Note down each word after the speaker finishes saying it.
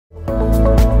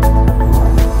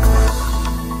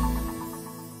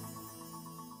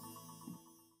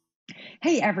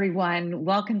Hey everyone,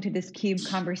 welcome to this CUBE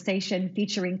conversation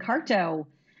featuring Carto.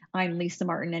 I'm Lisa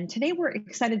Martin, and today we're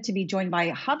excited to be joined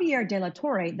by Javier de la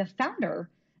Torre, the founder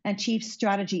and Chief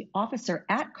Strategy Officer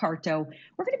at Carto.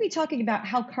 We're going to be talking about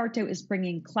how Carto is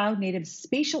bringing cloud-native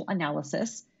spatial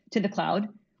analysis to the cloud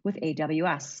with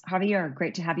AWS. Javier,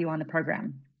 great to have you on the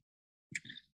program.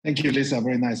 Thank you, Lisa.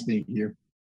 Very nice being here.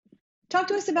 Talk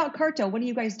to us about Carto. What do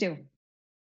you guys do?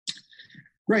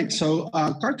 Great. So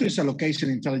Carto is a location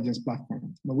intelligence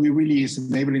platform. We really is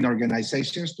enabling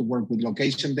organizations to work with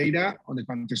location data on the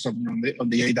context of on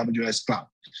the AWS cloud.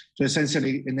 So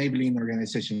essentially enabling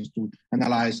organizations to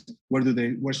analyze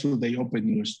where should they open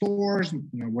new stores,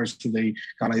 where should they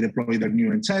deploy their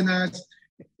new antennas.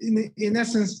 In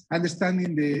essence,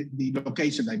 understanding the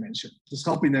location dimension, just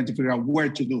helping them to figure out where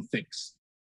to do things.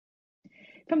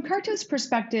 From Carto's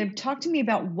perspective, talk to me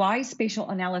about why spatial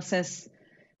analysis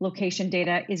location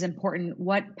data is important.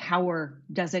 What power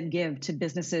does it give to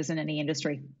businesses in any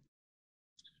industry?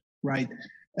 Right.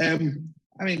 I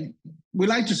mean, we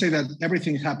like to say that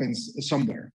everything happens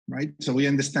somewhere, right? So we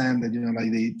understand that,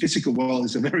 like the physical world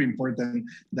is a very important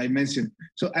dimension.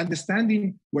 So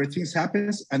understanding where things happen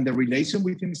and the relation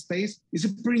within space is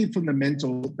a pretty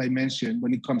fundamental dimension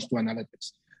when it comes to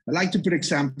analytics. I like to put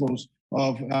examples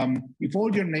of if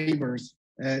all your neighbors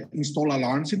install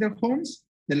alarms in their homes,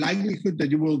 the likelihood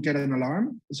that you will get an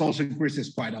alarm is also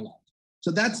increases quite a lot.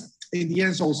 So that's, in the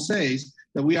end, all says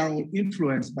that we are all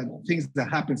influenced by the things that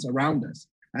happens around us.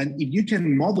 And if you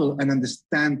can model and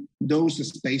understand those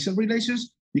spatial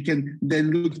relations, you can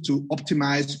then look to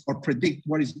optimize or predict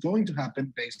what is going to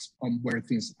happen based on where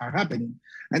things are happening.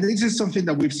 And this is something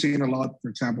that we've seen a lot, for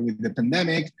example, with the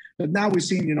pandemic, but now we're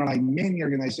seeing, like many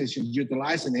organizations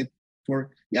utilizing it for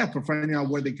finding out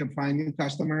where they can find new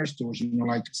customers, to,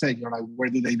 like I said, like where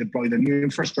do they deploy the new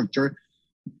infrastructure.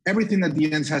 Everything at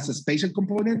the end has a spatial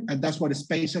component, and that's what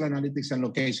spatial analytics and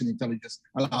location intelligence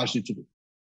allows you to do.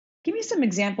 Give me some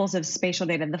examples of spatial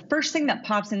data. The first thing that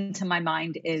pops into my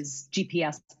mind is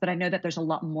GPS, but I know that there's a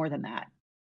lot more than that.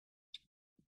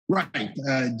 Right.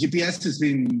 GPS has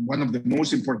been one of the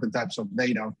most important types of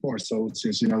data, of course. So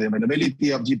since, the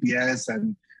availability of GPS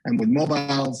and with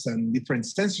mobiles and different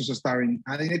sensors are starting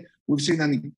adding it, we've seen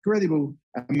an incredible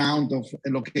amount of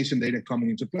location data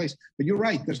coming into place. But you're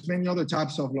right, there's many other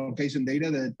types of location data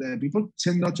that people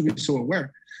tend not to be so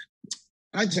aware.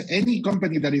 I'd say any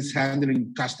company that is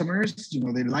handling customers,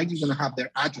 they're likely going to have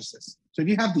their addresses. So if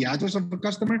you have the address of the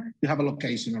customer, you have a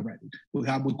location already. We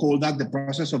call that the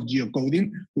process of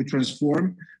geocoding. We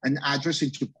transform an address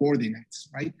into coordinates,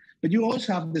 right? But you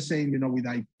also have the same, with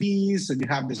IPs, and you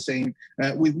have the same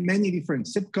with many different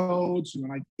zip codes.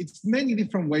 It's many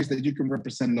different ways that you can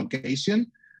represent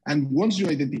location. And once you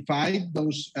identify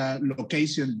those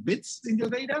location bits in your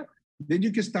data, then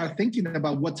you can start thinking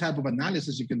about what type of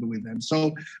analysis you can do with them.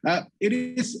 So it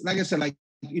is, like I said, like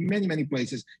in many, many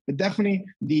places, but definitely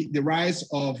the rise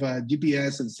of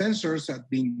GPS and sensors have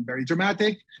been very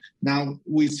dramatic. Now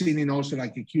we've seen also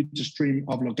like a huge stream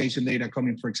of location data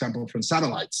coming, for example, from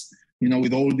satellites,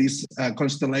 with all these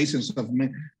constellations of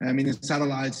many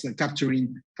satellites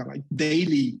capturing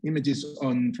daily images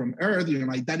from Earth,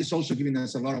 like that is also giving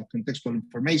us a lot of contextual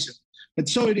information. But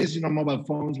so it is, mobile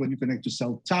phones when you connect to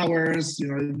cell towers,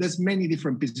 there's many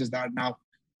different pieces that are now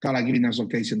giving us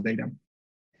location data.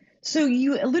 So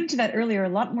you alluded to that earlier, a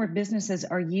lot more businesses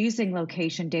are using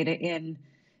location data in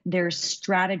their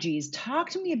strategies.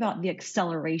 Talk to me about the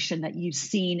acceleration that you've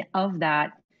seen of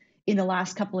that in the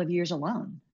last couple of years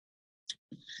alone.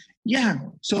 Yeah,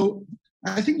 so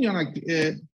I think,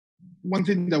 one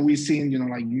thing that we've seen,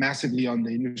 massively on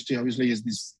the industry, obviously, is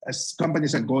this: as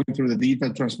companies are going through the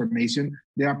digital transformation,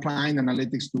 they're applying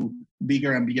analytics to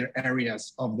bigger and bigger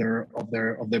areas of their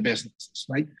businesses,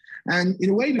 right? And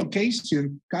in a way,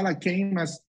 location came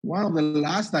as one of the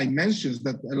last dimensions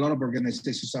that a lot of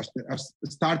organizations have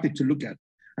started to look at.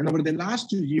 And over the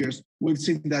last 2 years, we've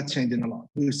seen that changing a lot.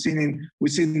 We've seen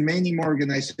many more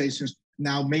organizations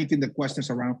now making the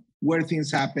questions around where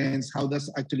things happen, how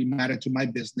does actually matter to my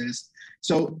business.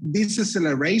 So this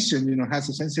acceleration, has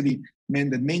essentially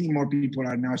meant that many more people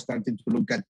are now starting to look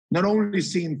at not only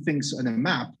seeing things on a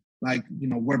map, like,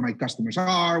 where my customers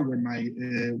are, where my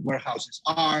warehouses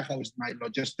are, how is my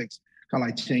logistics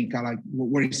chain,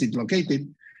 where is it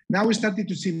located. Now we're starting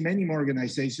to see many more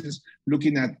organizations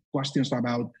looking at questions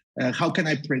about how can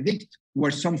I predict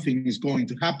where something is going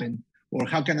to happen, or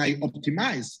how can I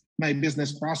optimize my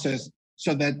business process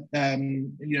so that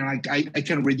I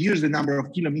can reduce the number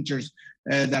of kilometers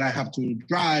that I have to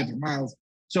drive, miles.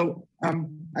 So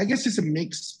I guess it's a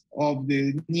mix of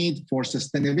the need for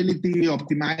sustainability,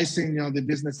 optimizing the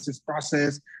business's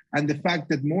process, and the fact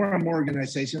that more and more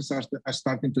organizations are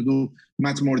starting to do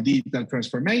much more digital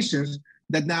transformations,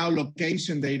 that now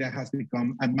location data has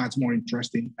become a much more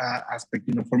interesting aspect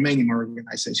for many more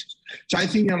organizations. So I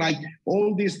think like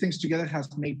all these things together has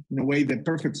made in a way the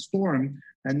perfect storm,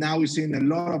 and now we're seeing a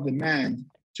lot of demand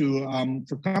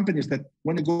for companies that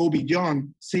want to go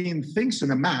beyond seeing things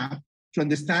on a map to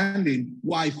understanding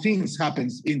why things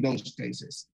happens in those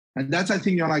cases. And that's, I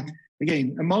think, like,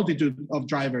 again, a multitude of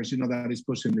drivers, that is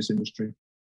pushing this industry.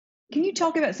 Can you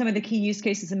talk about some of the key use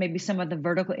cases and maybe some of the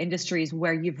vertical industries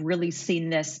where you've really seen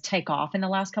this take off in the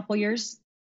last couple of years?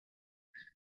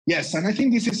 Yes, and I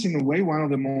think this is in a way one of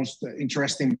the most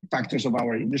interesting factors of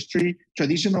our industry.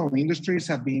 Traditional industries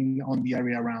have been on the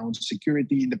area around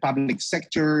security in the public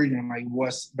sector, like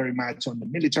was very much on the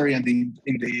military and in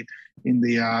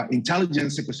the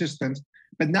intelligence ecosystems.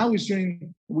 But now we're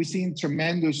seeing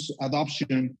tremendous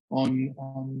adoption on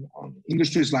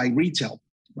industries like retail,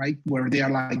 right? Where they are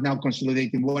like now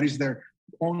consolidating what is their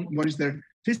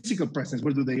physical presence,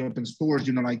 where do they open stores,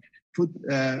 like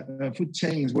food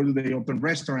chains, where do they open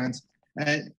restaurants.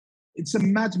 It's a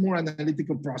much more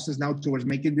analytical process now towards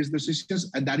making these decisions,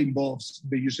 and that involves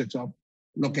the usage of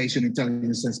location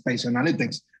intelligence and space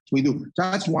analytics. So we do.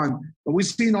 So that's one. But we've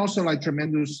seen also like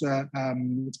tremendous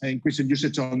increase in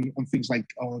usage on things like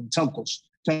on telcos.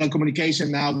 Telecommunication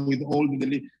now with all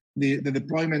the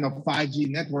deployment of 5G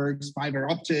networks, fiber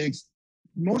optics.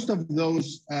 Most of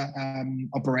those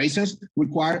operations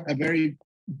require a very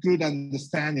good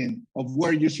understanding of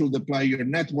where you should deploy your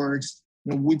networks,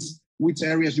 which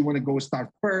areas you want to go start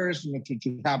first,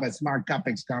 to have a smart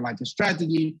CapEx kind of like a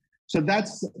strategy. So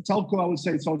that's telco, I would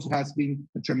say, it also has been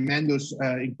a tremendous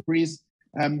increase.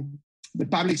 The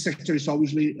public sector is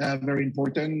obviously very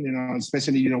important,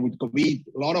 especially, with COVID.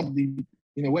 A lot of the,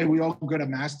 where we all got a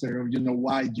master of,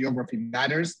 why geography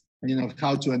matters and,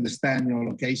 how to understand your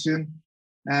location.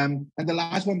 And the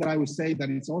last one that I would say that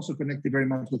it's also connected very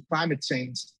much with climate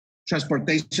change.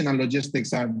 Transportation and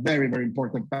logistics are very, very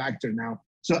important factor now.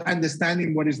 So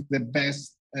understanding what is the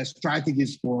best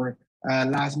strategies for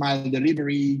last mile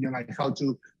delivery, like how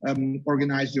to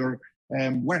organize your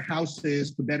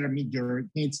warehouses to better meet your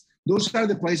needs. Those are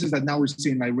the places that now we're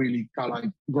seeing like really kind of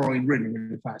like growing really,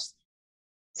 really fast.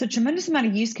 So tremendous amount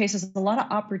of use cases, a lot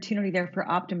of opportunity there for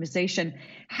optimization.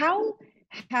 How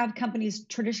have companies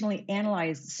traditionally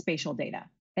analyzed spatial data,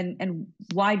 and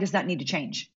why does that need to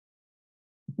change?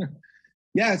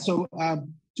 Yeah, so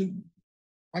to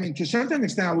a certain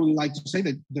extent, I would like to say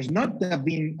that there's not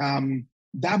been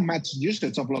that much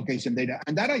usage of location data,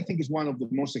 and that I think is one of the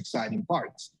most exciting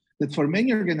parts. That for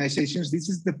many organizations, this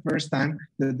is the first time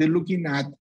that they're looking at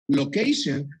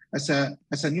location as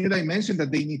a new dimension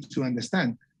that they need to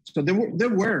understand. So there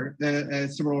were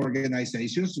several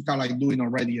organizations kind of like doing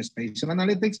already a spatial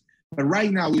analytics, but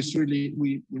right now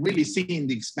we really seeing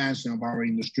the expansion of our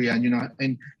industry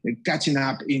and catching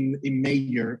up in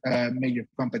major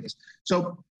companies.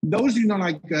 So those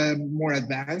more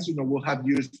advanced will have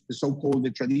used the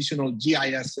so-called traditional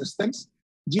GIS systems.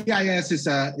 GIS is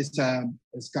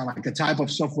kind of like a type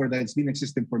of software that's been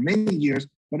existing for many years,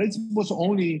 but it was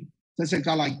only kind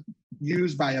of like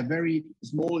used by a very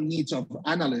small niche of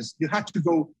analysts. You have to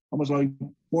go almost like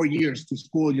 4 years to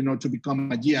school, to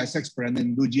become a GIS expert and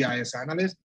then do GIS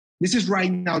analyst. This is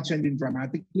right now changing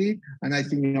dramatically, and I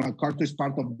think Carto is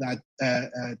part of that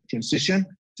transition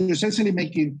to essentially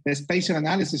making the spatial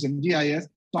analysis and GIS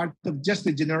part of just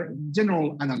the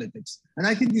general analytics. And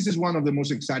I think this is one of the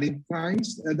most exciting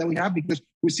times that we have, because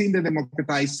we're seeing the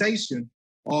democratization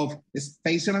of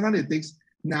spatial analytics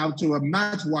now to a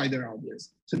much wider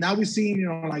audience. So now we're seeing,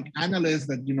 like analysts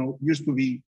that,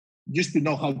 used to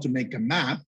know how to make a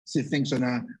map, see things on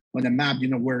a map,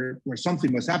 where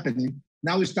something was happening.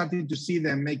 Now we're starting to see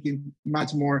them making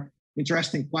much more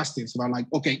interesting questions about like,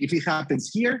 okay, if it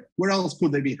happens here, where else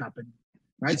could they be happening,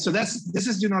 right? So this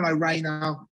is, like right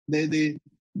now, the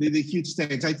huge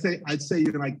stage. I'd say,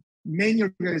 like many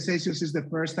organizations is the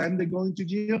first time they go into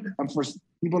geo, and for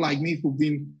people like me who've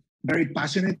been very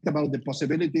passionate about the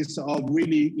possibilities of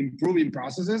really improving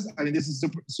processes, I mean, this is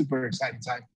super, super exciting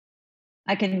time.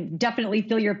 I can definitely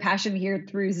feel your passion here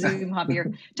through Zoom,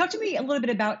 Javier. Talk to me a little bit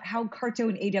about how Carto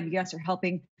and AWS are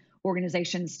helping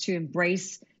organizations to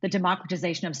embrace the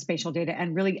democratization of spatial data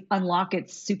and really unlock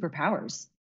its superpowers.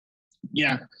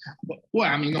 Yeah,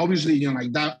 well, I mean, obviously,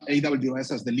 like that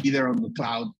AWS as the leader on the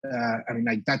cloud, I mean,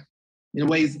 like that, in a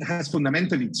way, has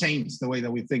fundamentally changed the way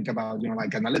that we think about, like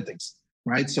analytics.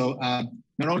 Right, so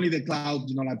not only the cloud,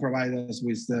 like provide us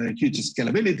with huge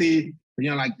scalability,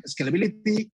 like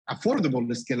scalability, affordable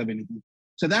scalability.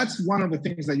 So that's one of the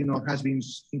things that, has been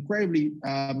incredibly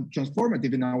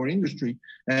transformative in our industry.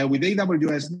 With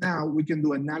AWS now, we can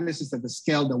do analysis at the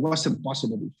scale that wasn't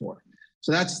possible before.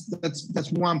 So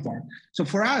that's one part. So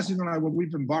for us, like what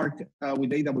we've embarked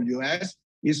with AWS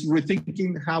is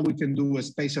rethinking how we can do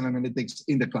spatial analytics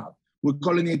in the cloud. We're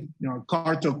calling it,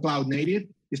 Carto Cloud Native.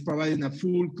 It's providing a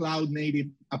full cloud native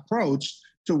approach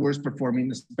towards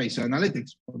performing spatial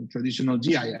analytics from traditional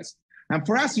GIS. And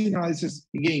for us, this is,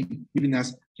 again, giving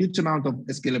us huge amount of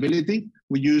scalability.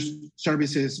 We use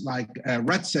services like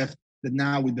Redshift that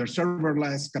now with their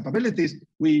serverless capabilities,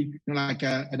 we, like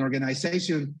an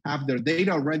organization, have their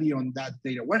data already on that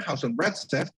data warehouse on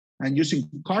Redshift, and using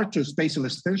Carto spatial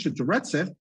extension to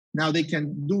Redshift, now they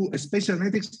can do spatial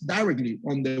analytics directly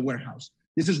on the warehouse.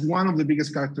 This is one of the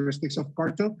biggest characteristics of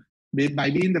Carto. By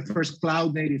being the first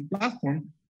cloud native platform,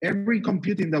 every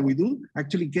computing that we do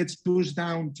actually gets pushed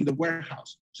down to the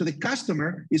warehouse. So the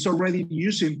customer is already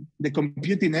using the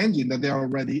computing engine that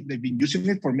they've been using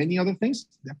it for many other things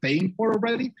they're paying for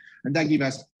already. And that gives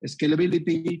us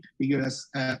scalability, it gives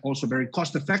us also very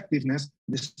cost effectiveness.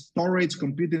 The storage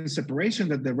computing separation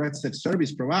that the Redshift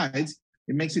service provides,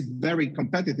 it makes it very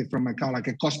competitive from a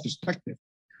cost perspective.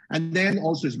 And then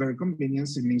also it's very convenient.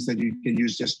 It means that you can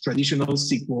use just traditional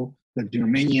SQL that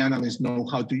many analysts know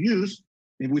how to use,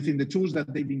 within the tools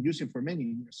that they've been using for many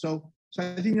years. So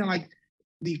I think like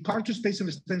the Carto spatial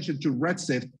extension to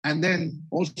Redshift, and then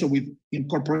also with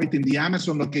incorporating the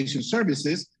Amazon location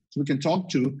services, so we can talk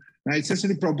to, right,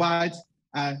 essentially provides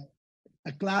a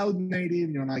cloud native,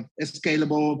 like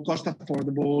scalable, cost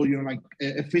affordable,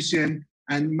 efficient,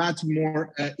 and much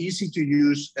more easy to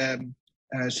use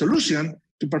solution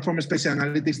to perform spatial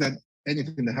analytics than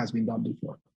anything that has been done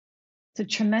before. It's a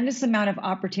tremendous amount of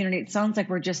opportunity. It sounds like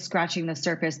we're just scratching the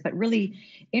surface, but really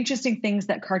interesting things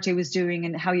that Carto is doing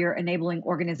and how you're enabling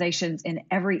organizations in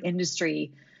every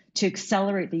industry to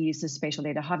accelerate the use of spatial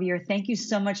data. Javier, thank you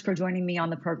so much for joining me on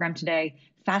the program today.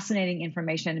 Fascinating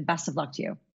information, and best of luck to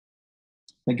you.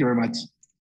 Thank you very much.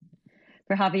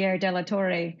 For Javier de la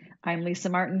Torre, I'm Lisa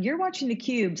Martin. You're watching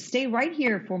theCUBE. Stay right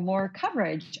here for more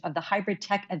coverage of the hybrid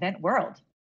tech event world.